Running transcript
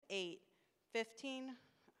8:15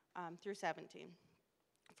 through 17.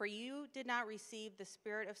 For you did not receive the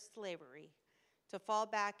spirit of slavery to fall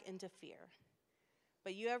back into fear,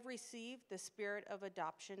 but you have received the spirit of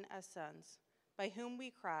adoption as sons, by whom we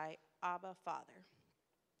cry, Abba, Father.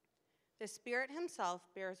 The Spirit himself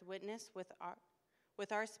bears witness with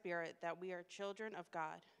our spirit that we are children of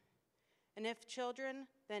God. And if children,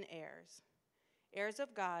 then heirs, heirs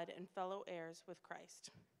of God and fellow heirs with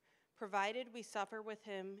Christ, provided we suffer with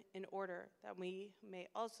him in order that we may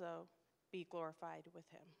also be glorified with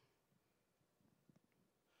him.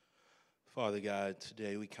 Father God,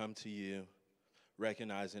 today we come to you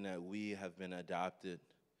recognizing that we have been adopted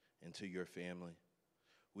into your family.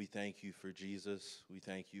 We thank you for Jesus. We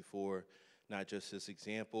thank you for not just his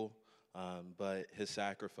example, but his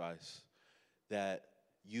sacrifice, that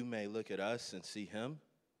you may look at us and see him,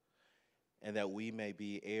 and that we may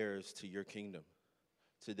be heirs to your kingdom.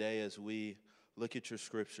 Today, as we look at your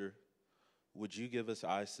scripture, would you give us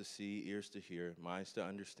eyes to see, ears to hear, minds to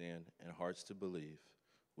understand, and hearts to believe?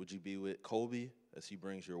 Would you be with Coby as he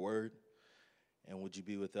brings your word? And would you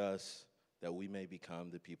be with us that we may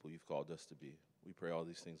become the people you've called us to be? We pray all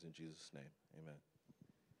these things in Jesus' name. Amen.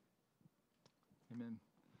 Amen.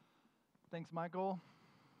 Thanks, Michael.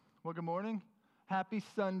 Well, good morning. Happy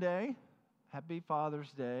Sunday. Happy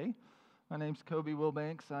Father's Day. My name's Coby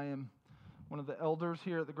Wilbanks. I am one of the elders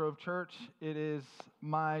here at the Grove Church. It is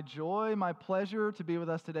my joy, my pleasure to be with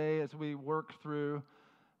us today as we work through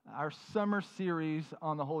our summer series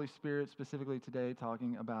on the Holy Spirit, specifically today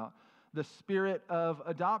talking about the spirit of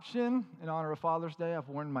adoption. In honor of Father's Day, I've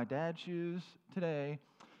worn my dad's shoes today.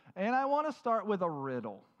 And I want to start with a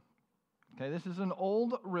riddle. Okay, this is an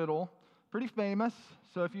old riddle, pretty famous.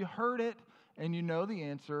 So if you heard it and you know the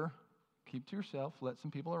answer, keep to yourself. Let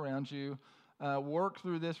some people around you work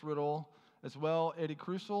through this riddle as well. Eddie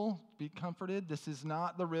Crucial, be comforted. This is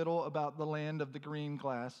not the riddle about the land of the green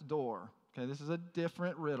glass door. Okay, this is a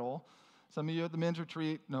different riddle. Some of you at the men's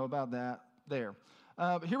retreat know about that there.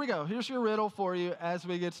 Here we go. Here's your riddle for you as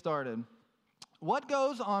we get started. What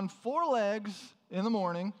goes on 4 legs in the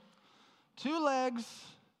morning, 2 legs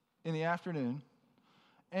in the afternoon,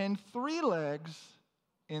 and 3 legs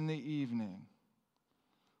in the evening?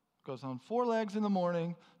 Goes on 4 legs in the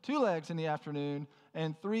morning, 2 legs in the afternoon,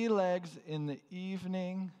 and 3 legs in the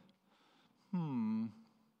evening.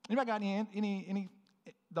 Anybody got any?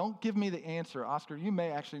 Don't give me the answer. Oscar, you may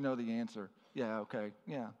actually know the answer. Yeah, okay,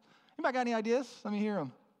 yeah. Anybody got any ideas? Let me hear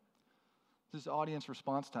them. This is audience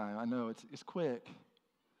response time. I know, it's quick.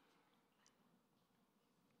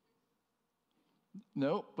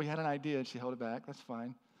 Nope, we had an idea and she held it back. That's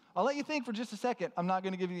fine. I'll let you think for just a second. I'm not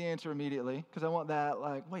going to give you the answer immediately because I want that,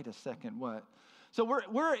 wait a second, what? So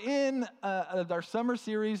we're in our summer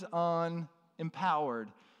series on empowered,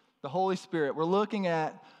 the Holy Spirit. We're looking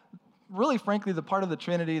at, really frankly, the part of the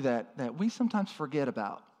Trinity that we sometimes forget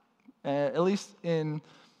about, at least in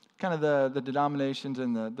kind of the denominations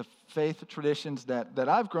and the faith traditions that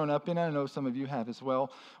I've grown up in. I know some of you have as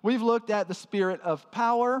well. We've looked at the spirit of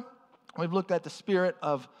power. We've looked at the spirit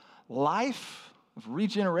of life, of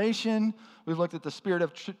regeneration. We've looked at the spirit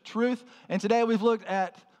of truth. And today we're going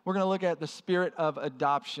to look at the spirit of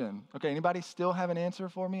adoption. Okay, anybody still have an answer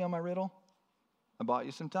for me on my riddle? I bought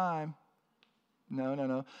you some time.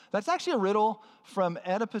 No. That's actually a riddle from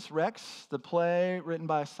Oedipus Rex, the play written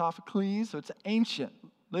by Sophocles. So it's ancient,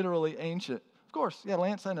 literally ancient. Of course, yeah,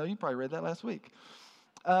 Lance, I know you probably read that last week.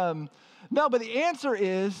 No, but the answer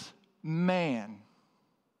is man.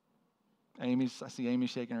 I see Amy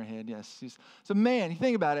shaking her head. Yes. So man, you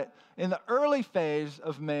think about it. In the early phase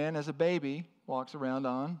of man, as a baby, walks around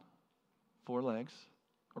on 4 legs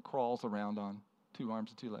or crawls around on 2 arms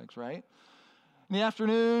and 2 legs, right? In the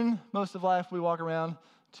afternoon, most of life, we walk around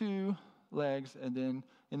 2 legs, and then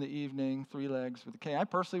in the evening, 3 legs with a K. I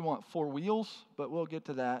personally want 4 wheels, but we'll get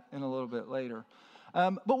to that in a little bit later.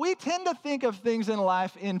 But we tend to think of things in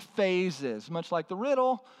life in phases, much like the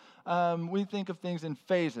riddle. We think of things in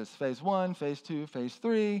phases. Phase 1, phase 2, phase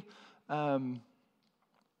 3.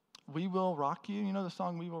 We Will Rock You. You know the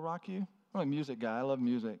song We Will Rock You? I'm a music guy. I love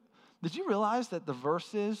music. Did you realize that the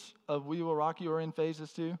verses of We Will Rock You are in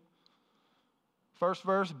phases too? First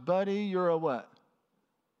verse, buddy, you're a what?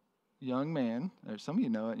 Young man. Some of you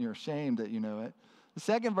know it, and you're ashamed that you know it. The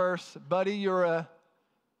second verse, buddy, you're a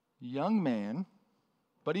young man.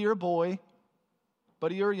 Buddy, you're a boy.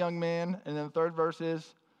 Buddy, you're a young man. And then the third verse is,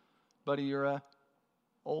 buddy, you're a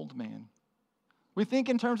old man. We think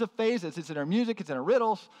in terms of phases. It's in our music, it's in our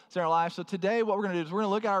riddles, it's in our lives. So today what we're going to do is we're going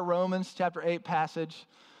to look at our Romans chapter 8 passage.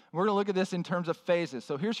 We're going to look at this in terms of phases.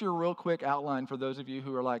 So here's your real quick outline for those of you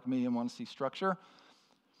who are like me and want to see structure.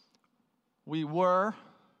 We were,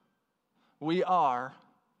 we are,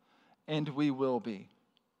 and we will be.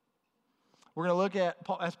 We're going to look at,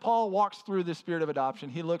 as Paul walks through this spirit of adoption,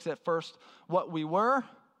 he looks at first what we were,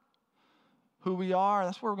 who we are.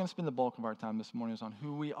 That's where we're going to spend the bulk of our time this morning, is on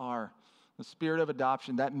who we are. The spirit of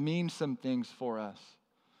adoption, that means some things for us.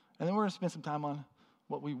 And then we're going to spend some time on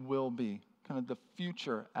what we will be, kind of the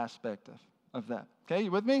future aspect of that. Okay,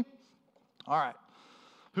 you with me? All right.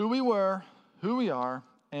 Who we were, who we are,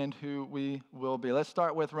 and who we will be. Let's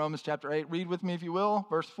start with Romans chapter 8. Read with me if you will,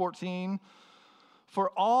 verse 14. For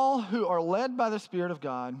all who are led by the Spirit of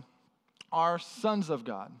God are sons of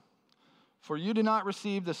God. For you did not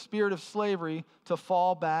receive the spirit of slavery to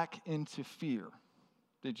fall back into fear.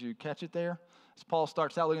 Did you catch it there? As Paul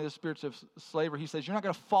starts out looking at the spirits of slavery, he says, you're not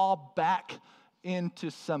going to fall back into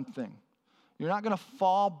something. You're not going to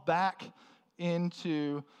fall back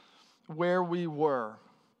into where we were.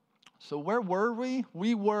 So where were we?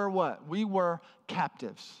 We were what? We were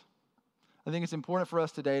captives. I think it's important for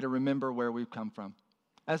us today to remember where we've come from.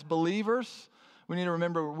 As believers, we need to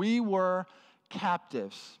remember we were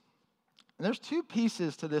captives. And there's two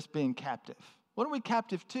pieces to this being captive. What are we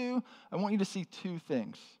captive to? I want you to see two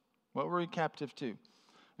things. What were we captive to?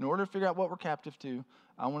 In order to figure out what we're captive to,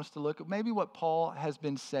 I want us to look at maybe what Paul has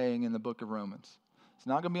been saying in the book of Romans. It's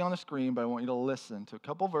not going to be on the screen, but I want you to listen to a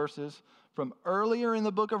couple verses from earlier in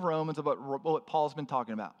the book of Romans about what Paul's been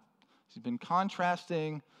talking about. He's been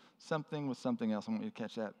contrasting something with something else. I want you to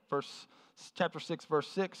catch that. Chapter 6, verse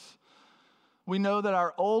 6. We know that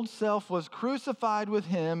our old self was crucified with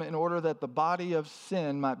him in order that the body of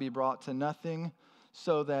sin might be brought to nothing,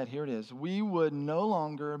 so that, here it is, we would no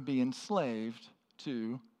longer be enslaved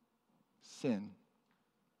to sin.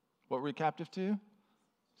 What were we captive to?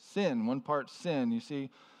 Sin, one part sin. You see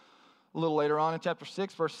a little later on in chapter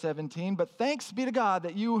 6, verse 17, but thanks be to God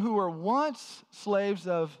that you who were once slaves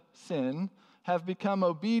of sin have become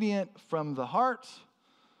obedient from the heart,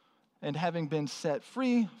 and having been set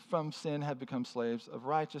free from sin, have become slaves of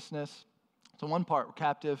righteousness. So one part, we're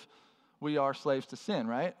captive. We are slaves to sin,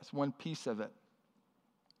 right? That's one piece of it.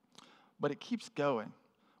 But it keeps going.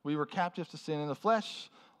 We were captive to sin in the flesh.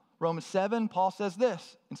 Romans 7, Paul says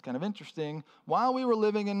this. It's kind of interesting. While we were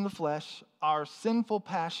living in the flesh, our sinful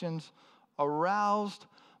passions aroused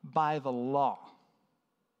by the law.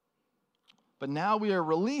 But now we are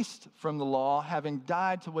released from the law, having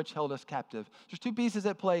died to which held us captive. There's two pieces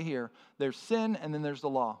at play here. There's sin, and then there's the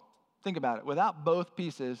law. Think about it. Without both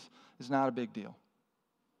pieces, it's not a big deal.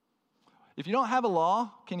 If you don't have a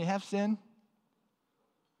law, can you have sin?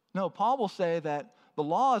 No, Paul will say that the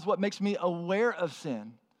law is what makes me aware of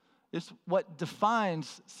sin. It's what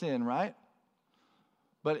defines sin, right?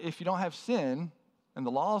 But if you don't have sin, and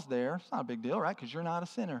the law's there, it's not a big deal, right? Because you're not a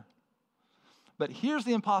sinner. But here's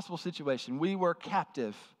the impossible situation. We were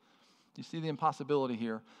captive. You see the impossibility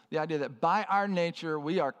here. The idea that by our nature,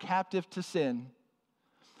 we are captive to sin.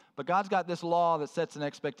 But God's got this law that sets an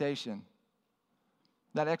expectation.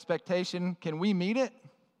 That expectation, can we meet it?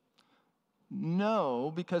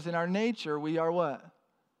 No, because in our nature, we are what?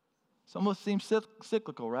 It almost seems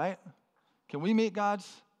cyclical, right? Can we meet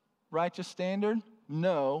God's righteous standard?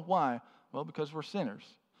 No. Why? Well, because we're sinners.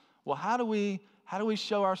 Well, how do we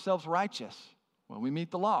show ourselves righteous? Well, we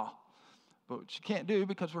meet the law, but you can't do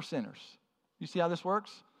because we're sinners. You see how this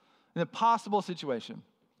works? An impossible situation.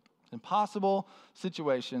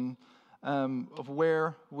 Of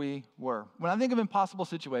where we were. When I think of impossible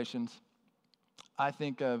situations, I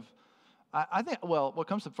think what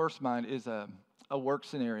comes to first mind is a work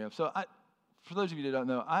scenario. So for those of you who don't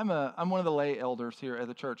know, I'm one of the lay elders here at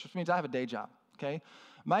the church, which means I have a day job, okay?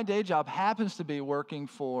 My day job happens to be working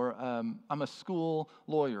for, I'm a school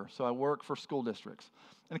lawyer, so I work for school districts.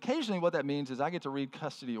 And occasionally what that means is I get to read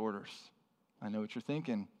custody orders. I know what you're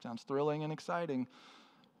thinking. Sounds thrilling and exciting.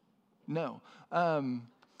 No.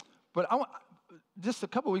 But just a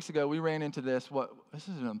couple weeks ago, we ran into this. This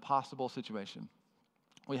is an impossible situation.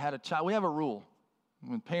 We had a child. We have a rule.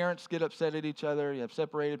 When parents get upset at each other, you have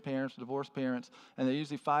separated parents, divorced parents, and they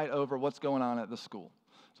usually fight over what's going on at the school.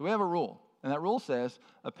 So we have a rule. And that rule says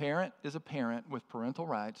a parent is a parent with parental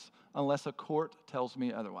rights unless a court tells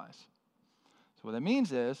me otherwise. So what that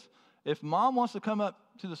means is if mom wants to come up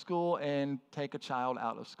to the school and take a child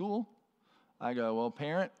out of school, I go, well,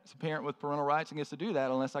 parent is a parent with parental rights and gets to do that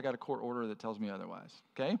unless I got a court order that tells me otherwise,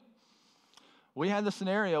 okay? We had the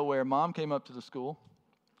scenario where mom came up to the school,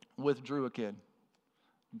 withdrew a kid.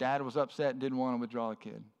 Dad was upset and didn't want to withdraw a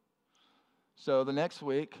kid. So the next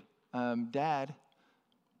week, Dad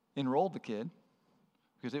enrolled the kid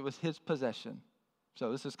because it was his possession.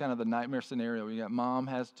 So this is kind of the nightmare scenario. You got mom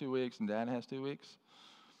has 2 weeks and dad has 2 weeks.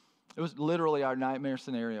 It was literally our nightmare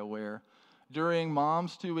scenario where During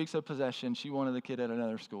mom's 2 weeks of possession, she wanted the kid at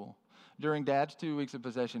another school. During dad's 2 weeks of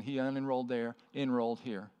possession, he unenrolled there, enrolled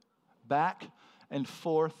here. Back and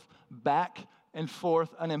forth,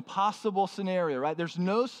 an impossible scenario, right? There's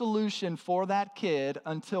no solution for that kid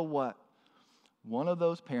until what? One of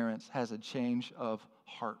those parents has a change of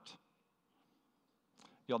heart.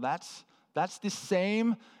 Y'all, that's the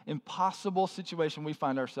same impossible situation we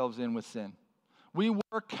find ourselves in with sin. We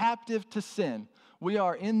were captive to sin. We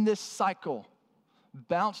are in this cycle,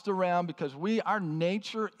 bounced around because our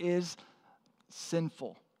nature is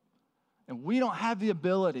sinful. And we don't have the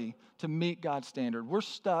ability to meet God's standard. We're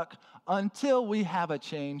stuck until we have a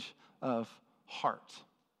change of heart.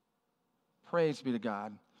 Praise be to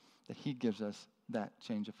God that he gives us that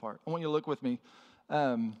change of heart. I want you to look with me.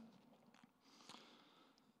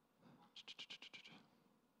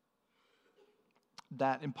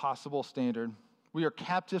 That impossible standard. We are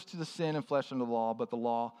captives to the sin and flesh and the law, but the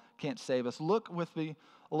law can't save us. Look with me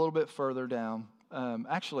a little bit further down.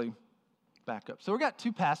 Actually, back up. So we got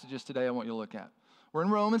two passages today I want you to look at. We're in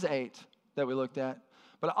Romans 8 that we looked at,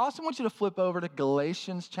 but I also want you to flip over to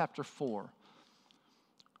Galatians chapter 4.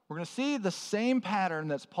 We're going to see the same pattern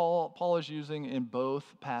that Paul is using in both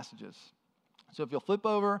passages. So if you'll flip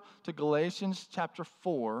over to Galatians chapter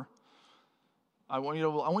 4, I want you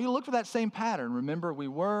to look for that same pattern. Remember, we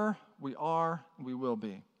were, we are, we will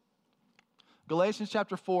be. Galatians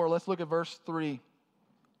chapter 4, let's look at verse 3.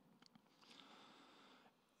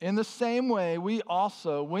 In the same way, we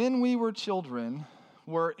also, when we were children,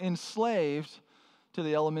 were enslaved to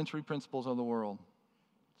the elementary principles of the world.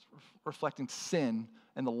 It's reflecting sin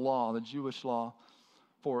and the law, the Jewish law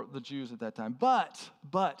for the Jews at that time. But,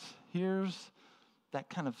 here's that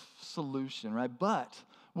kind of solution, right? But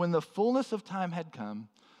when the fullness of time had come,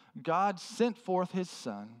 God sent forth his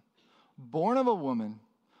Son, born of a woman,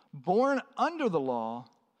 born under the law,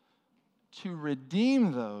 to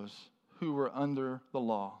redeem those who were under the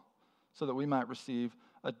law, so that we might receive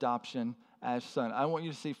adoption as son. I want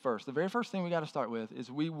you to see first, the very first thing we got to start with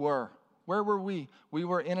is we were. Where were we? We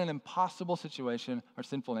were in an impossible situation, our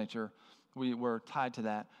sinful nature. We were tied to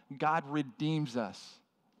that. God redeems us.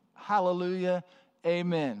 Hallelujah.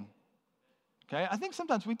 Amen. Okay? I think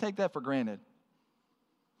sometimes we take that for granted.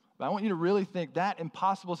 But I want you to really think that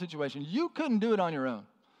impossible situation, you couldn't do it on your own.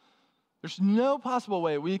 There's no possible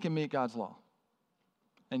way we can meet God's law.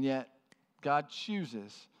 And yet, God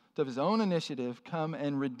chooses to, of his own initiative, come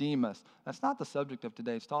and redeem us. That's not the subject of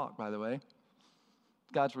today's talk, by the way.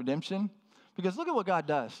 God's redemption. Because look at what God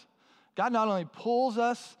does. God not only pulls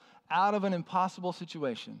us out of an impossible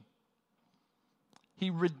situation, he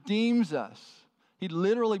redeems us. He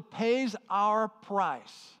literally pays our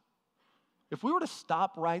price. If we were to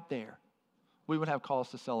stop right there, we would have cause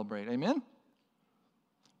to celebrate. Amen?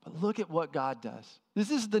 But look at what God does.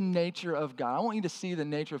 This is the nature of God. I want you to see the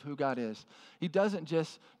nature of who God is. He doesn't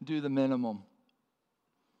just do the minimum.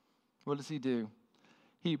 What does he do?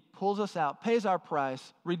 He pulls us out, pays our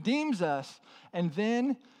price, redeems us, and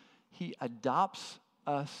then he adopts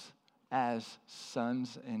us as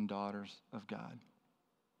sons and daughters of God.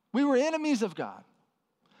 We were enemies of God.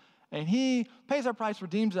 And he pays our price,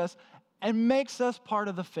 redeems us, and makes us part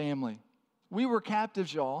of the family. We were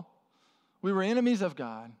captives, y'all. We were enemies of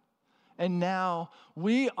God. And now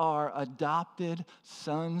we are adopted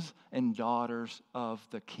sons and daughters of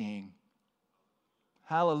the King.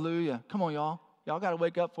 Hallelujah. Come on, y'all. Y'all got to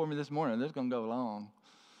wake up for me this morning. This is going to go long.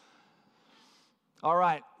 All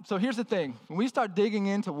right. So here's the thing. When we start digging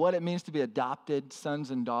into what it means to be adopted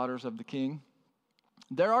sons and daughters of the King,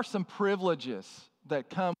 there are some privileges that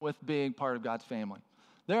come with being part of God's family.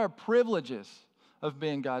 There are privileges of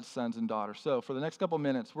being God's sons and daughters. So for the next couple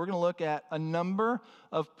minutes, we're going to look at a number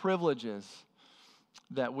of privileges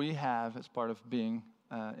that we have as part of being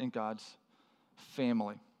in God's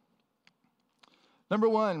family. Number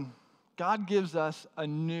one, God gives us a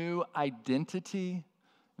new identity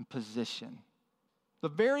and position. The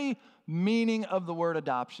very meaning of the word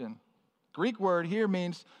adoption, Greek word here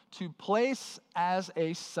means to place as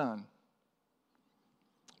a son.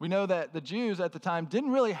 We know that the Jews at the time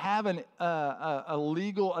didn't really have a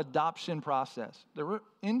legal adoption process. There were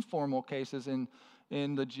informal cases in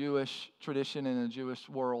the Jewish tradition and the Jewish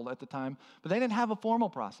world at the time, but they didn't have a formal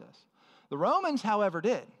process. The Romans, however,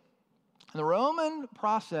 did. The Roman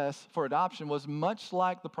process for adoption was much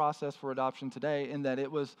like the process for adoption today in that it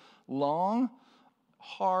was long,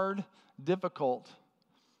 hard, difficult,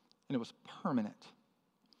 and it was permanent.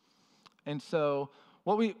 And so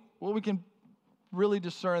what we can really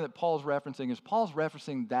discern that Paul's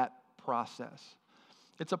referencing that process.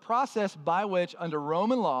 It's a process by which, under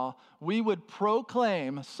Roman law, we would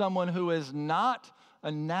proclaim someone who is not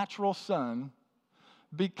a natural son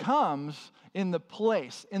becomes in the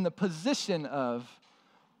place, in the position of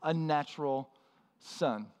a natural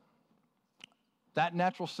son. That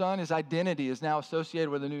natural son, his identity is now associated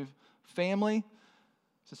with a new family.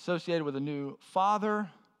 It's associated with a new father.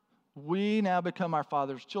 We now become our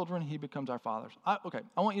father's children. He becomes our father's. I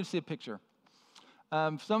want you to see a picture.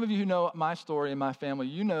 Some of you who know my story and my family,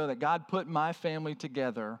 you know that God put my family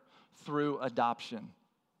together through adoption.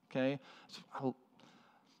 Okay?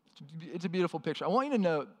 It's a beautiful picture. I want you to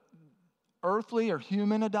know earthly or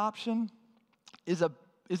human adoption is a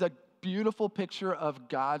beautiful picture of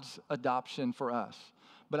God's adoption for us.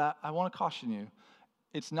 But I want to caution you,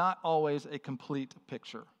 it's not always a complete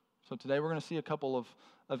picture. So today we're going to see a couple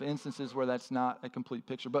of instances where that's not a complete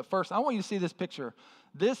picture. But first, I want you to see this picture.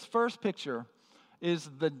 This first picture is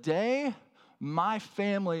the day my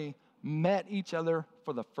family met each other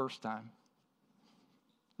for the first time.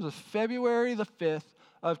 It was February the 5th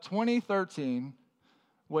of 2013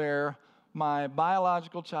 where my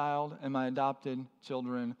biological child and my adopted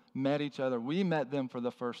children met each other. We met them for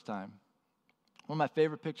the first time. One of my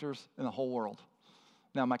favorite pictures in the whole world.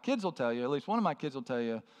 Now, my kids will tell you, at least one of my kids will tell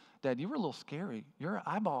you, Dad, you were a little scary. Your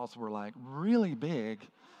eyeballs were like really big.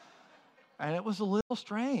 And it was a little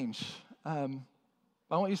strange. I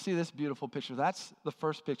want you to see this beautiful picture. That's the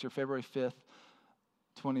first picture, February 5th,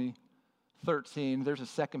 2013. There's a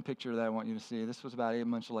second picture that I want you to see. This was about 8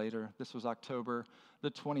 months later. This was October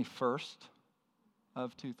the 21st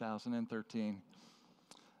of 2013.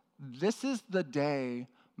 This is the day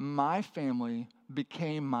my family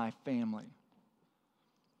became my family.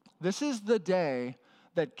 This is the day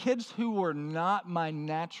that kids who were not my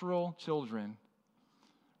natural children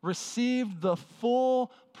received the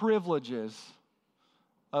full privileges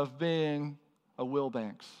of being a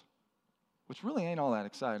Wilbanks, which really ain't all that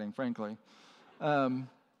exciting, frankly.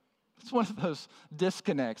 It's one of those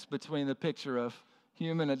disconnects between the picture of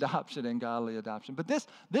human adoption and godly adoption. But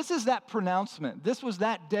this is that pronouncement. This was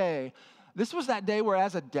that day. This was that day where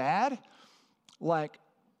as a dad, like,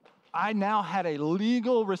 I now had a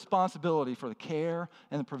legal responsibility for the care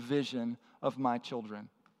and the provision of my children,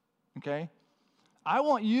 okay? I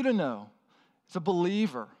want you to know, as a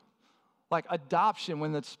believer, like adoption,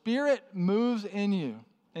 when the Spirit moves in you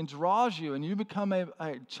and draws you and you become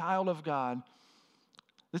a child of God,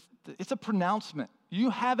 it's a pronouncement. You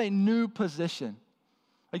have a new position.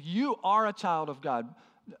 Like you are a child of God.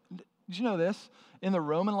 Did you know this? In the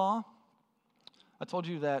Roman law, I told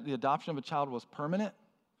you that the adoption of a child was permanent.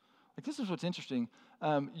 Like this is what's interesting.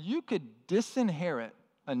 You could disinherit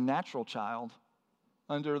a natural child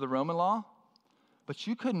under the Roman law, but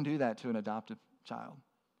you couldn't do that to an adopted child.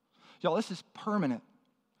 Y'all, this is permanent.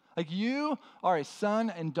 Like you are a son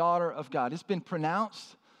and daughter of God. It's been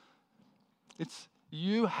pronounced.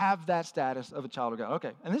 You have that status of a child of God.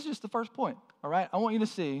 Okay, and this is just the first point, all right? I want you to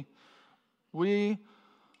see we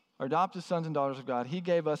are adopted sons and daughters of God. He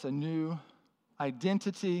gave us a new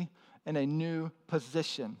identity and a new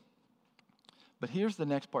position. But here's the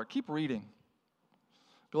next part. Keep reading.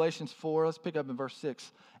 Galatians 4, let's pick up in verse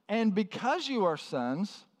 6. And because you are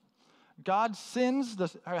sons, God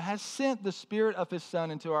has sent the Spirit of His Son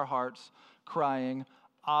into our hearts, crying,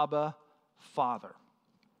 Abba, Father.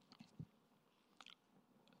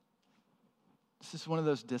 This is one of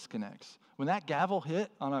those disconnects. When that gavel hit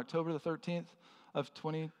on October the 13th of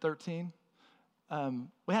 2013,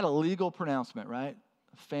 we had a legal pronouncement, right?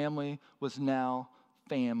 Family was now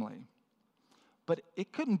family. But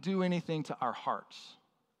it couldn't do anything to our hearts.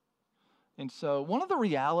 And so one of the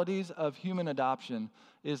realities of human adoption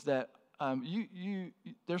is that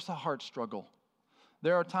there's a heart struggle.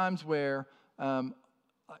 There are times where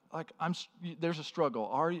there's a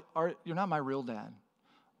struggle. You're not my real dad,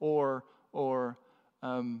 or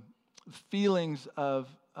feelings of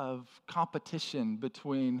competition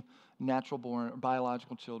between natural-born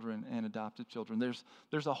biological children and adopted children.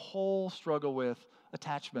 There's a whole struggle with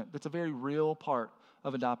attachment. That's a very real part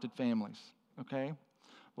of adopted families. Okay.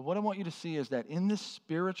 But what I want you to see is that in this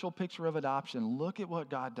spiritual picture of adoption, look at what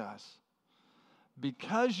God does.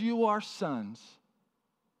 Because you are sons,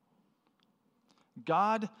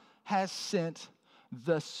 God has sent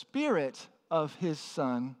the Spirit of His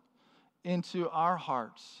Son into our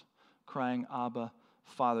hearts, crying, Abba,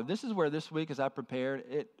 Father. This is where this week, as I prepared,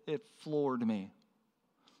 it floored me.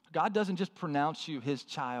 God doesn't just pronounce you His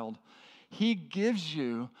child. He gives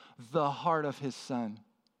you the heart of His Son.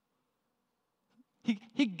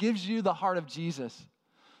 He gives you the heart of Jesus.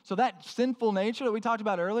 So that sinful nature that we talked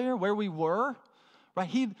about earlier, where we were, right?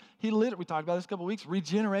 We talked about this a couple weeks,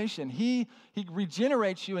 regeneration. He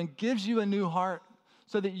regenerates you and gives you a new heart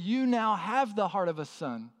so that you now have the heart of a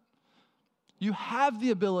son. You have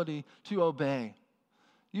the ability to obey.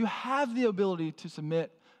 You have the ability to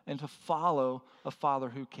submit and to follow a Father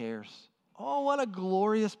who cares. Oh, what a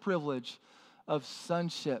glorious privilege of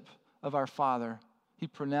sonship of our Father. He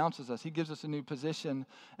pronounces us. He gives us a new position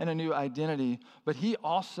and a new identity, but he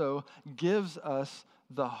also gives us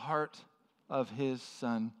the heart of his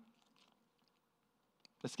Son.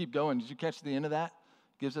 Let's keep going. Did you catch the end of that?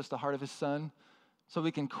 Gives us the heart of his Son. So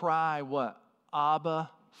we can cry what? Abba,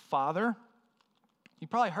 Father. You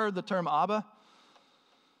probably heard the term Abba.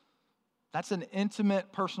 That's an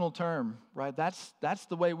intimate, personal term, right? That's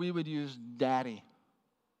the way we would use daddy.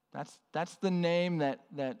 That's the name that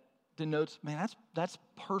denotes, man, that's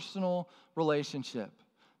personal relationship.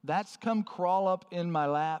 That's come crawl up in my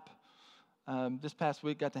lap. This past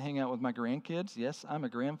week, got to hang out with my grandkids. Yes, I'm a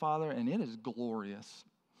grandfather, and it is glorious.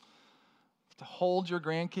 To hold your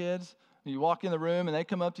grandkids, and you walk in the room, and they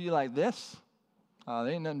come up to you like this. There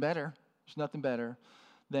ain't nothing better. There's nothing better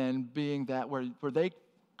than being that where they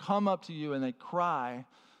come up to you and they cry.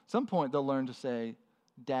 At some point, they'll learn to say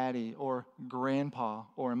daddy or grandpa,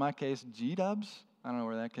 or in my case, G-dubs. I don't know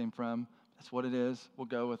where that came from. That's what it is. We'll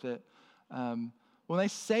go with it. When they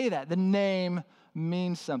say that, the name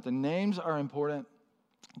means something. Names are important.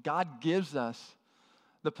 God gives us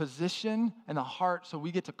the position and the heart so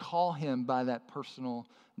we get to call him by that personal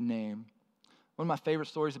name. One of my favorite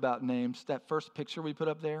stories about names, that first picture we put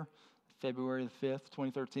up there, February the 5th,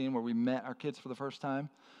 2013, where we met our kids for the first time.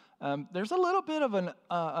 There's a little bit of an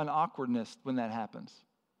awkwardness when that happens.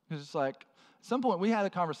 Because it's like, at some point we had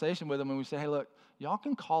a conversation with them and we said, hey, look, y'all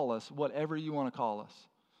can call us whatever you want to call us.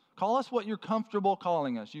 Call us what you're comfortable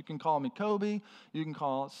calling us. You can call me Coby. You can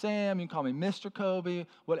call Sam. You can call me Mr. Coby.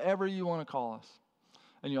 Whatever you want to call us.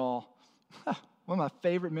 And y'all, one of my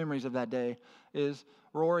favorite memories of that day is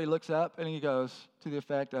Rory looks up and he goes to the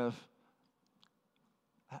effect of,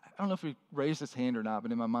 I don't know if he raised his hand or not,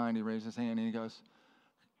 but in my mind he raised his hand and he goes,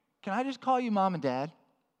 can I just call you Mom and Dad?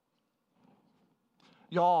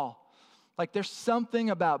 Y'all, like there's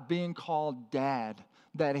something about being called Dad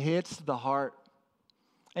that hits the heart.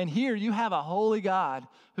 And here you have a holy God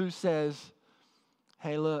who says,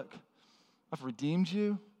 hey, look, I've redeemed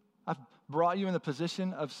you. I've brought you in the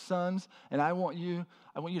position of sons, and I want you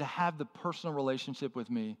to have the personal relationship with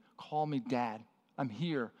me. Call me Dad. I'm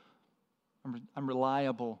here. I'm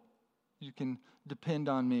reliable. You can depend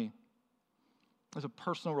on me. There's a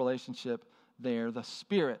personal relationship there. The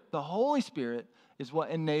Spirit, the Holy Spirit, is what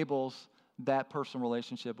enables that personal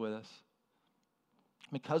relationship with us.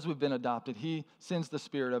 Because we've been adopted, he sends the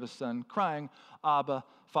Spirit of his Son, crying, Abba,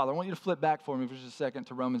 Father. I want you to flip back for me for just a second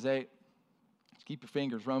to Romans 8. Just keep your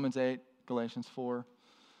fingers. Romans 8, Galatians 4.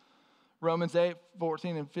 Romans 8,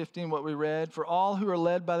 14 and 15, what we read. For all who are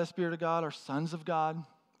led by the Spirit of God are sons of God.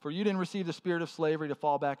 For you didn't receive the spirit of slavery to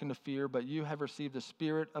fall back into fear, but you have received the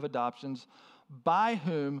spirit of adoptions, by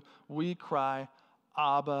whom we cry,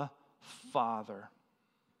 Abba, Father.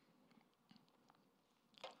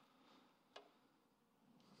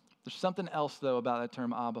 There's something else, though, about that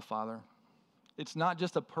term, Abba, Father. It's not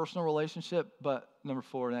just a personal relationship, but number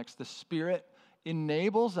 4 next, the Spirit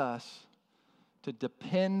enables us to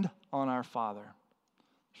depend on our Father.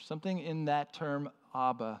 There's something in that term,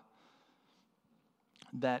 Abba,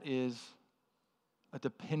 that is a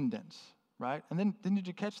dependence, right? And then did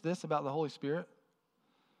you catch this about the Holy Spirit?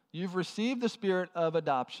 You've received the spirit of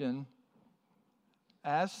adoption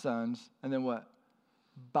as sons, and then what?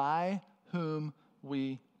 By whom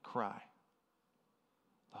we cry.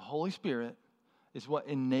 The Holy Spirit is what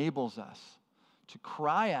enables us to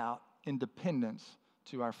cry out in dependence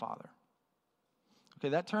to our Father. Okay,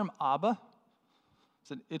 that term Abba,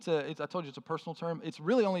 I told you it's a personal term. It's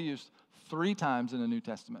really only used 3 times in the New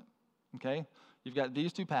Testament. Okay, you've got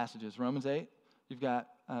these 2 passages, Romans 8. You've got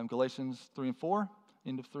Galatians 3 and 4,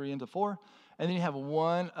 end of 3 into 4, and then you have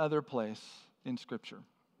one other place in Scripture.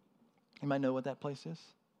 You might know what that place is.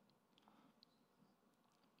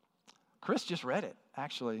 Chris just read it,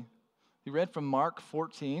 actually. He read from Mark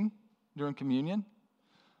 14 during communion.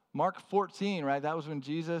 Mark 14, right? That was when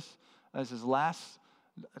Jesus, as his last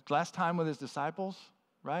time with his disciples,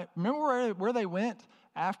 right? Remember where they went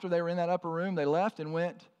after they were in that upper room? They left and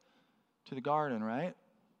went to the garden, right?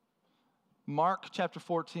 Mark chapter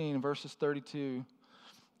 14, verses 32.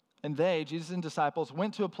 And they, Jesus and disciples,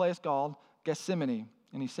 went to a place called Gethsemane.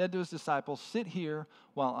 And he said to his disciples, sit here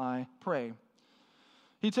while I pray.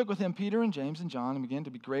 He took with him Peter and James and John and began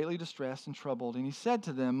to be greatly distressed and troubled. And he said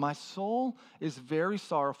to them, my soul is very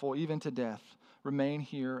sorrowful, even to death. Remain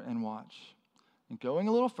here and watch. And going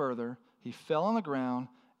a little further, he fell on the ground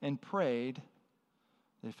and prayed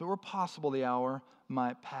that if it were possible, the hour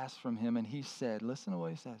might pass from him. And he said, listen to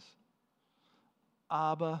what he says.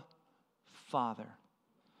 Abba, Father.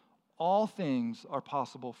 All things are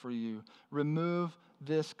possible for you. Remove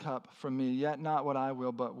this cup from me, yet not what I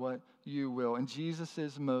will, but what you will. In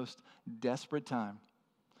Jesus' most desperate time,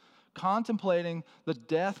 contemplating the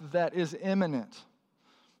death that is imminent,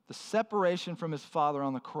 the separation from his Father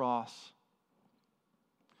on the cross,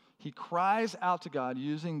 he cries out to God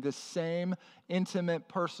using the same intimate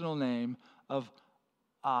personal name of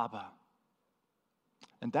Abba.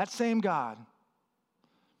 And that same God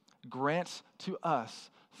grants to us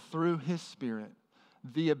through his Spirit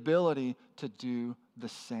the ability to do the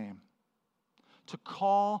same. To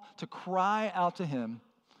cry out to him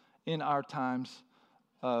in our times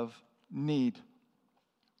of need.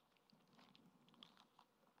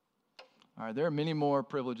 All right, there are many more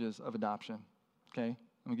privileges of adoption. Okay, I'm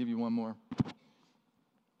going to give you one more.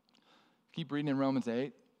 Keep reading in Romans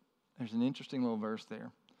 8. There's an interesting little verse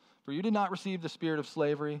there. For you did not receive the spirit of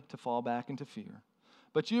slavery to fall back into fear,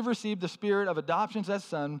 but you've received the spirit of adoption as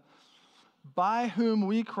son, by whom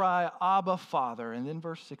we cry, Abba, Father. And then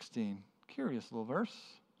verse 16, curious little verse.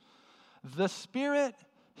 The Spirit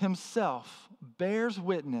himself bears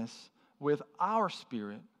witness with our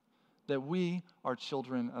spirit that we are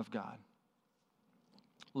children of God.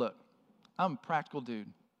 Look, I'm a practical dude,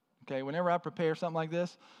 okay? Whenever I prepare something like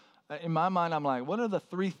this, in my mind, I'm like, what are the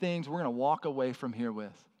 3 things we're going to walk away from here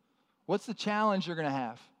with? What's the challenge you're going to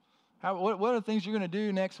have? What are the things you're going to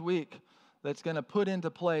do next week that's going to put into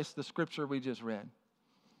place the scripture we just read?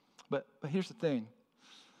 But here's the thing.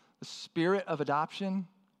 The spirit of adoption,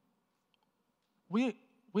 we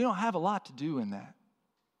don't have a lot to do in that.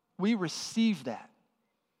 We receive that.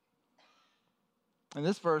 And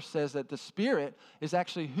this verse says that the Spirit is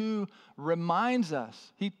actually who reminds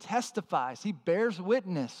us, he testifies, he bears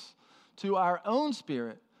witness to our own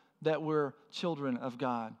spirit that we're children of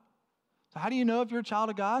God. So how do you know if you're a child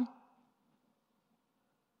of God?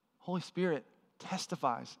 Holy Spirit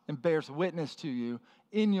testifies and bears witness to you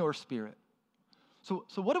in your spirit. So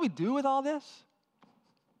what do we do with all this?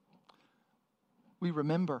 We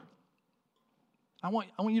remember. I want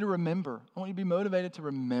you to remember. I want you to be motivated to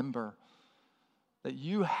remember that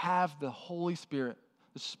you have the Holy Spirit,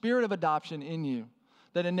 the spirit of adoption in you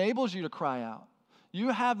that enables you to cry out. You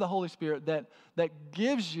have the Holy Spirit that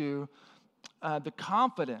gives you the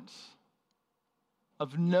confidence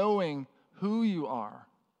of knowing who you are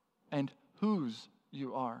and whose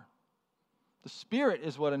you are. The Spirit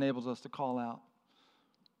is what enables us to call out.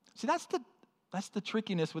 See, that's the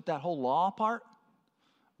trickiness with that whole law part.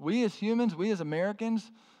 We as humans, we as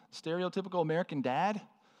Americans, stereotypical American dad,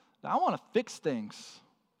 I want to fix things,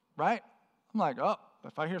 right? I'm like, oh,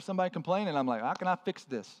 if I hear somebody complaining, I'm like, how can I fix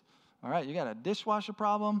this? All right, you got a dishwasher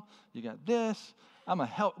problem, you got this, I'm going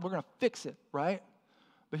to help, we're going to fix it, right?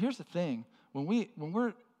 But here's the thing, when we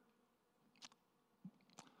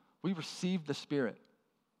receive the Spirit,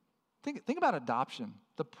 think about adoption,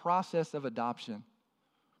 the process of adoption.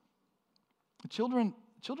 Children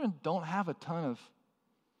don't have a ton of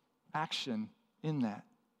action in that.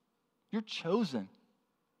 You're chosen.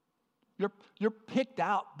 You're picked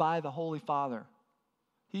out by the Holy Father.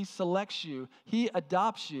 He selects you. He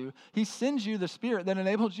adopts you. He sends you the Spirit that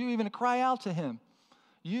enables you even to cry out to him.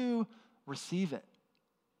 You receive it.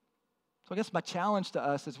 So I guess my challenge to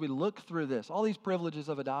us as we look through this, all these privileges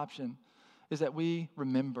of adoption, is that we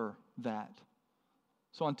remember that.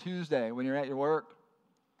 So on Tuesday, when you're at your work,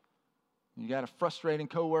 you got a frustrating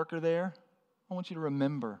coworker there, I want you to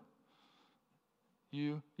remember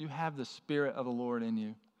you have the Spirit of the Lord in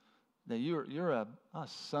you. That you're a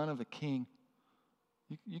son of the King.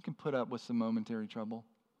 You can put up with some momentary trouble.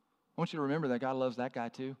 I want you to remember that God loves that guy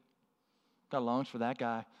too. God longs for that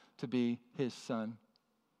guy to be his son.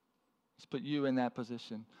 He's put you in that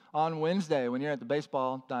position. On Wednesday, when you're at the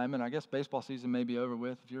baseball diamond, I guess baseball season may be over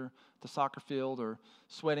with. If you're at the soccer field or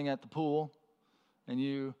sweating at the pool, and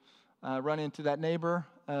you run into that neighbor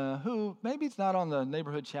who maybe it's not on the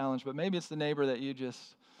neighborhood challenge, but maybe it's the neighbor that you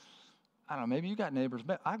just, I don't know, maybe you got neighbors,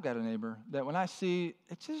 but I've got a neighbor that when I see,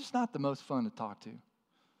 it's just not the most fun to talk to.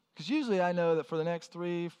 Because usually I know that for the next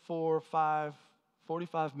 3, 4, 5,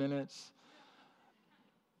 45 minutes,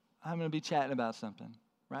 I'm going to be chatting about something,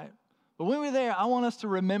 right? But when we're there, I want us to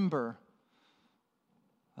remember,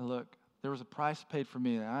 look, there was a price paid for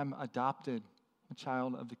me. I'm adopted, a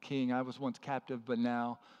child of the King. I was once captive, but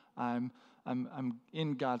now I'm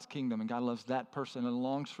in God's kingdom, and God loves that person and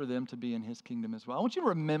longs for them to be in his kingdom as well. I want you to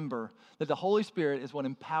remember that the Holy Spirit is what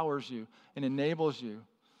empowers you and enables you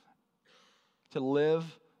to live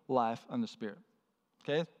life on the Spirit.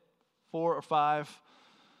 Okay? 4 or 5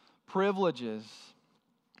 privileges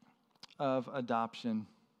of adoption.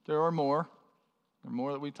 There are more. There are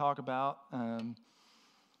more that we talk about.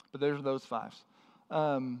 But there's those fives.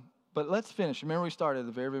 But let's finish. Remember we started at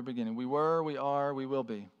the very, very beginning. We were, we are, we will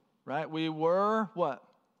be, right? We were what?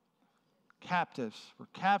 Captives. We're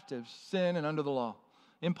captives, sin and under the law.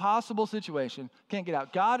 Impossible situation. Can't get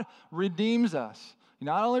out. God redeems us. He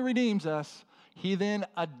not only redeems us, he then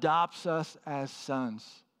adopts us as sons.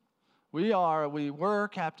 We were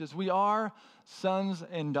captives. We are sons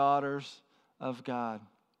and daughters of God.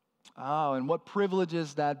 Oh, and what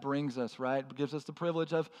privileges that brings us, right? It gives us the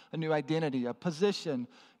privilege of a new identity, a position,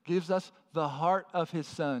 gives us the heart of his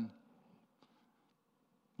son.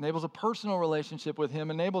 Enables a personal relationship with him,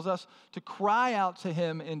 enables us to cry out to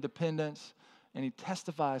him in dependence, and he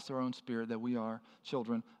testifies to our own spirit that we are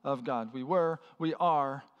children of God. We were, we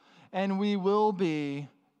are, and we will be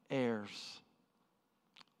heirs.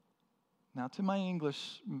 Now, to my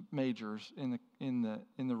English majors in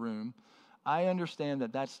the room, I understand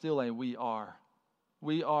that that's still a we are.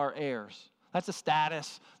 We are heirs. That's a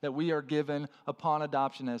status that we are given upon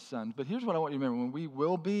adoption as sons. But here's what I want you to remember. When we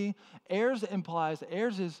will be, heirs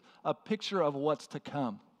is a picture of what's to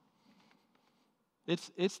come.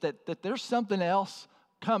 It's that there's something else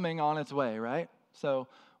coming on its way, right? So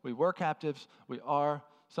we were captives. We are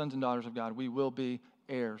sons and daughters of God. We will be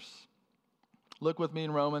heirs. Look with me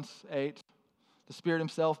in Romans 8. The Spirit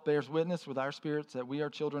himself bears witness with our spirits that we are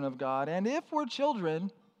children of God. And if we're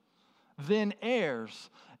children, then heirs.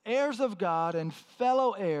 Heirs of God and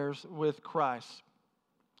fellow heirs with Christ,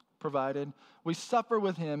 provided we suffer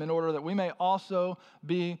with him in order that we may also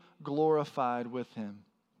be glorified with him.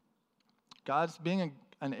 Being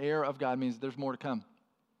an heir of God means there's more to come.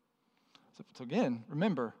 So again,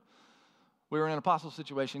 remember, we were in an apostle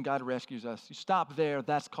situation. God rescues us. You stop there,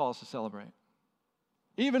 that's cause to celebrate.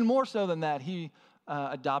 Even more so than that, he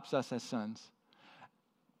adopts us as sons.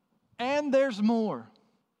 And there's more.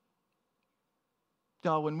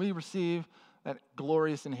 God, when we receive that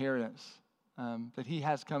glorious inheritance that he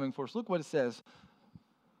has coming for us, look what it says.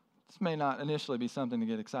 This may not initially be something to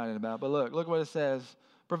get excited about, but look what it says.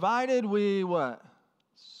 Provided we what?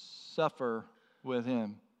 Suffer with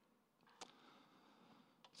him.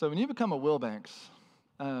 So when you become a Wilbanks,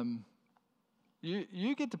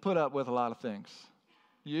 you get to put up with a lot of things.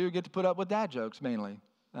 You get to put up with dad jokes mainly.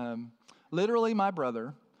 Literally, my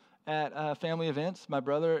brother, at family events, my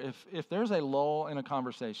brother, if there's a lull in a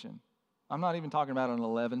conversation, I'm not even talking about an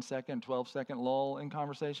 11-second, 12-second lull in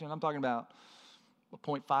conversation. I'm talking about a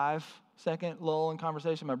 0.5-second lull in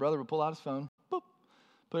conversation. My brother would pull out his phone, boop,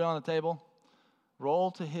 put it on the table,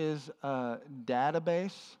 roll to his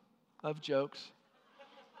database of jokes.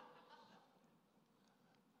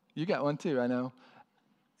 You got one too, I know.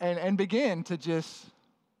 And begin to just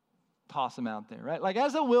toss them out there, right? Like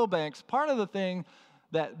as a Wilbanks, part of the thing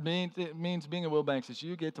that means being a Wilbanks is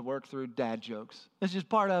you get to work through dad jokes. It's just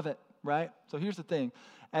part of it, right? So here's the thing.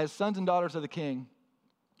 As sons and daughters of the King,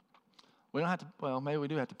 we don't have to, well, maybe we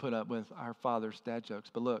do have to put up with our father's dad jokes.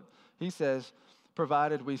 But look, he says,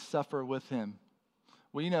 provided we suffer with him.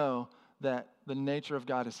 We know that the nature of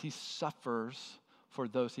God is he suffers for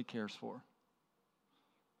those he cares for.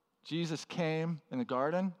 Jesus came in the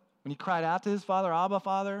garden. When he cried out to his Father, Abba,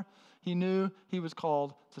 Father, he knew he was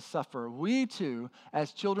called to suffer. We too,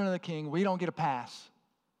 as children of the King, we don't get a pass.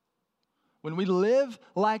 When we live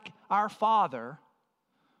like our Father,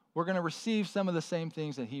 we're going to receive some of the same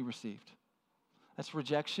things that he received. That's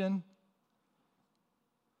rejection.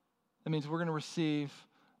 That means we're going to receive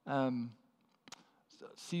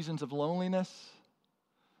seasons of loneliness.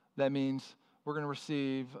 That means we're going to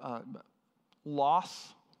receive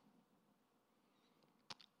loss.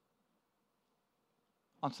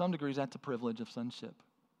 On some degrees, that's a privilege of sonship,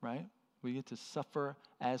 right? We get to suffer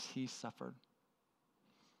as he suffered.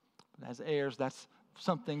 But as heirs, that's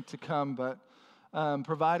something to come. But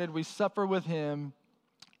provided we suffer with him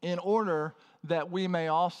in order that we may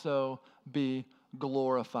also be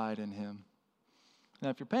glorified in him. Now,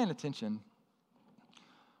 if you're paying attention,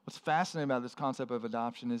 what's fascinating about this concept of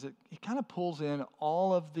adoption is it kind of pulls in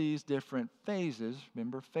all of these different phases.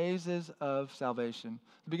 Remember, phases of salvation.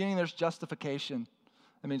 At the beginning, there's justification.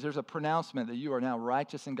 That means there's a pronouncement that you are now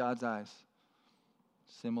righteous in God's eyes.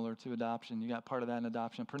 Similar to adoption. You got part of that in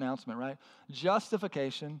adoption. Pronouncement, right?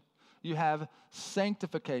 Justification. You have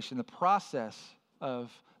sanctification, the process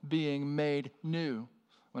of being made new.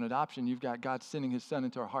 When adoption, you've got God sending his son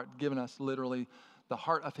into our heart, giving us literally the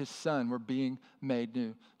heart of his son. We're being made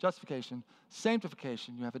new. Justification,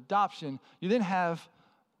 sanctification. You have adoption. You then have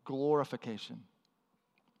glorification.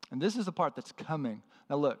 And this is the part that's coming.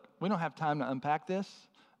 Now look, we don't have time to unpack this.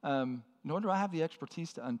 Nor do I have the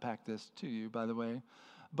expertise to unpack this to you, by the way.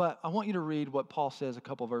 But I want you to read what Paul says a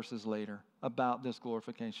couple verses later about this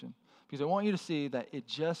glorification. because I want you to see that it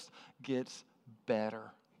just gets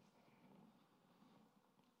better.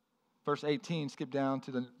 Verse 18, skip down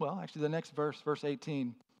to the next verse, verse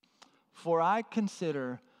 18. For I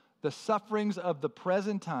consider the sufferings of the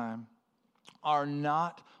present time are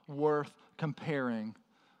not worth comparing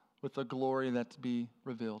with the glory that's to be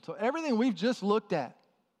revealed. So everything we've just looked at,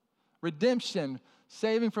 redemption,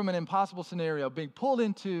 saving from an impossible scenario, being pulled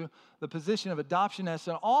into the position of adoption as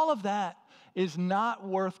son, all of that is not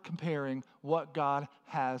worth comparing what God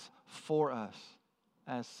has for us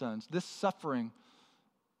as sons. This suffering,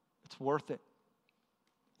 it's worth it.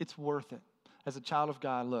 It's worth it. As a child of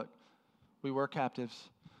God, look, we were captives.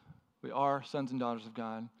 We are sons and daughters of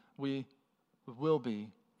God. We will be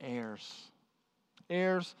heirs.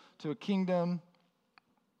 Heirs to a kingdom,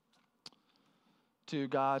 to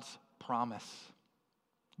God's promise.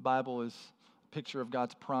 The Bible is a picture of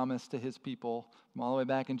God's promise to his people from all the way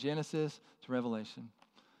back in Genesis to Revelation.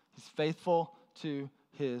 He's faithful to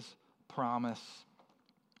his promise.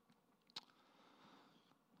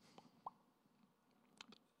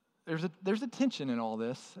 There's a tension in all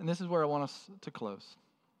this, and this is where I want us to close.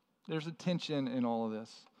 There's a tension in all of this.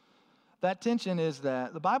 That tension is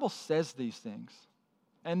that the Bible says these things,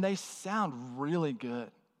 and they sound really good.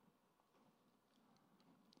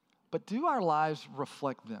 But do our lives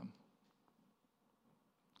reflect them?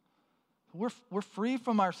 We're free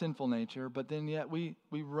from our sinful nature, but then yet we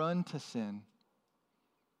run to sin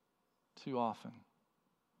too often.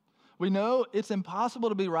 We know it's impossible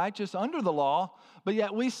to be righteous under the law, but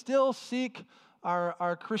yet we still seek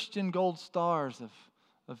our Christian gold stars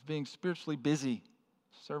of being spiritually busy,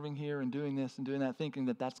 serving here and doing this and doing that, thinking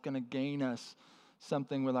that that's going to gain us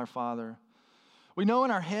something with our Father. We know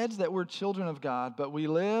in our heads that we're children of God, but we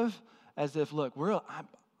live as if, look,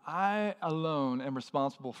 I alone am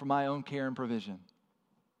responsible for my own care and provision.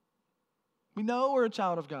 We know we're a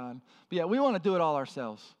child of God, but yet we want to do it all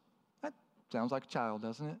ourselves. That sounds like a child,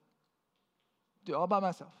 doesn't it? Do it all by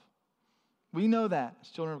myself. We know that as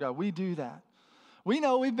children of God. We do that. We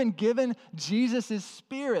know we've been given Jesus'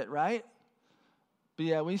 Spirit, right? But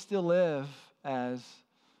yet we still live as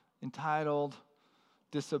entitled,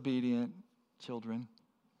 disobedient children.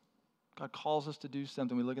 God calls us to do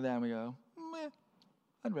something. We look at that and we go, meh,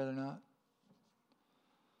 I'd rather not.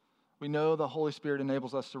 We know the Holy Spirit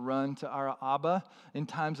enables us to run to our Abba in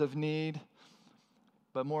times of need.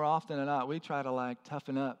 But more often than not, we try to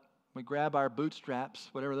toughen up. We grab our bootstraps,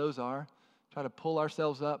 whatever those are, try to pull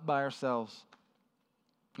ourselves up by ourselves.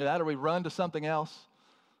 Either that or we run to something else.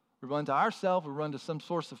 We run to ourselves. We run to some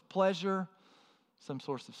source of pleasure, some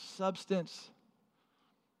source of substance.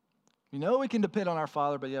 We know we can depend on our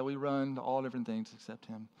Father, but yeah, we run to all different things except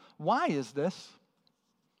Him. Why is this?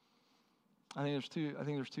 I think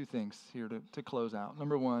there's two things here to close out.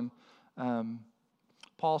 Number one,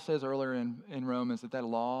 Paul says earlier in Romans that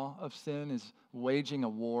law of sin is waging a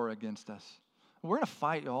war against us. We're in a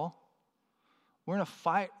fight, y'all. We're in a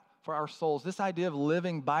fight for our souls. This idea of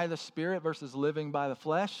living by the Spirit versus living by the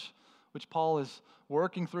flesh, which Paul is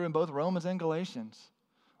working through in both Romans and Galatians.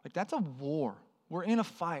 That's a war. We're in a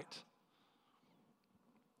fight.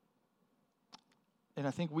 And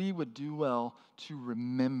I think we would do well to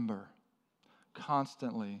remember,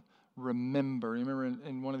 constantly remember. Remember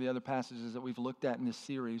in one of the other passages that we've looked at in this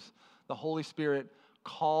series, the Holy Spirit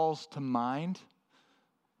calls to mind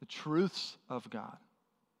the truths of God.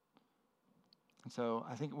 And so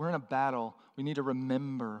I think we're in a battle. We need to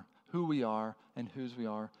remember who we are and whose we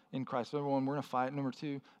are in Christ. Number one, we're in a fight. Number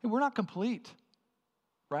two, we're not complete,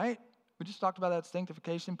 right? We just talked about that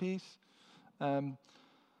sanctification piece.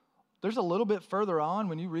 There's a little bit further on,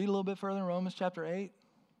 when you read a little bit further in Romans chapter 8,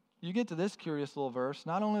 you get to this curious little verse.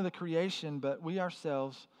 Not only the creation, but we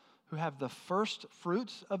ourselves who have the first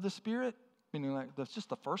fruits of the Spirit, meaning that's just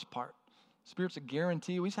the first part. Spirit's a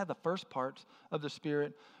guarantee. We just have the first parts of the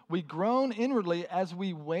Spirit. We groan inwardly as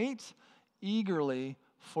we wait eagerly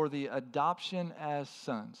for the adoption as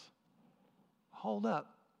sons. Hold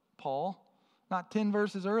up, Paul. Not 10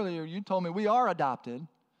 verses earlier, you told me we are adopted.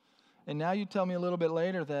 And now you tell me a little bit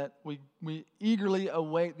later that we eagerly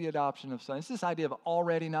await the adoption of sons. It's this idea of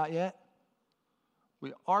already, not yet.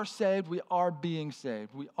 We are saved. We are being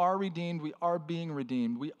saved. We are redeemed. We are being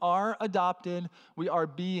redeemed. We are adopted. We are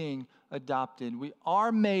being adopted. We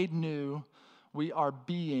are made new. We are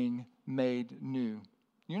being made new.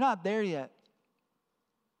 You're not there yet.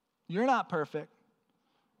 You're not perfect.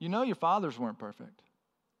 You know your fathers weren't perfect.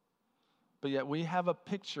 But yet we have a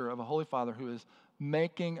picture of a Holy Father who is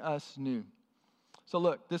making us new. So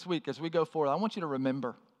look, this week as we go forward, I want you to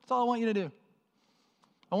remember. That's all I want you to do.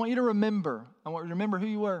 I want you to remember. I want you to remember who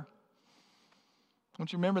you were.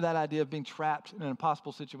 Don't you remember that idea of being trapped in an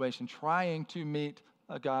impossible situation, trying to meet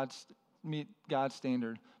God's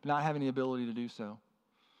standard, but not having the ability to do so?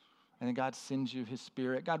 And then God sends you his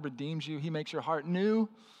Spirit. God redeems you. He makes your heart new.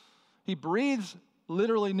 He breathes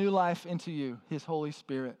literally new life into you, his Holy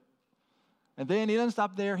Spirit. And then he doesn't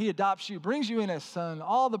stop there. He adopts you, brings you in as son,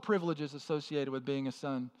 all the privileges associated with being a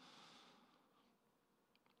son.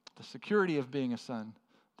 The security of being a son,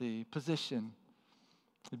 the position,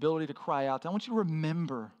 the ability to cry out. I want you to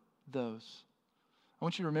remember those. I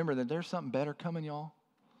want you to remember that there's something better coming, y'all.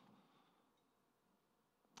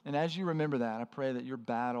 And as you remember that, I pray that your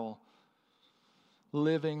battle,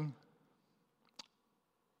 living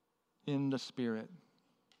in the Spirit,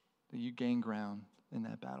 that you gain ground in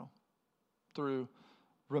that battle through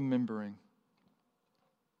remembering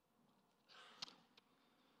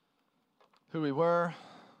who we were,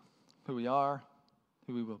 who we are,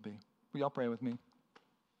 who we will be. Will y'all pray with me?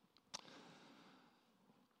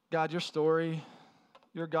 God, your story,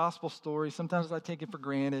 your gospel story, sometimes I take it for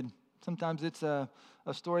granted. Sometimes it's a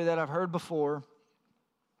story that I've heard before.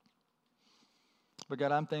 But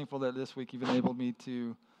God, I'm thankful that this week you've enabled me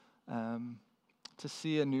to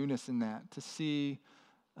see a newness in that, to see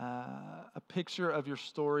a picture of your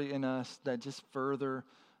story in us that just further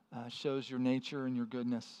shows your nature and your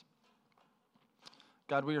goodness.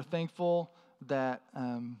 God, we are thankful that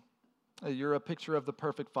you're a picture of the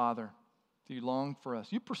perfect Father. You long for us.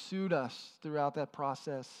 You pursued us throughout that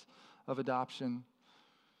process of adoption.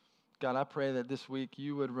 God, I pray that this week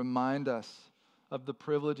you would remind us of the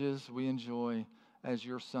privileges we enjoy as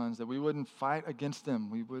your sons, that we wouldn't fight against them,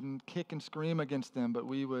 we wouldn't kick and scream against them, but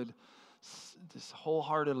we would just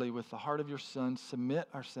wholeheartedly, with the heart of your Son, submit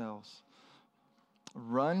ourselves,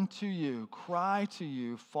 run to you, cry to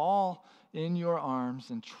you, fall in your arms,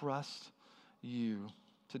 and trust you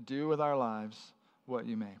to do with our lives what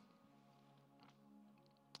you may.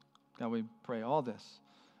 God, we pray all this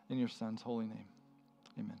in your Son's holy name.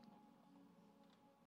 Amen.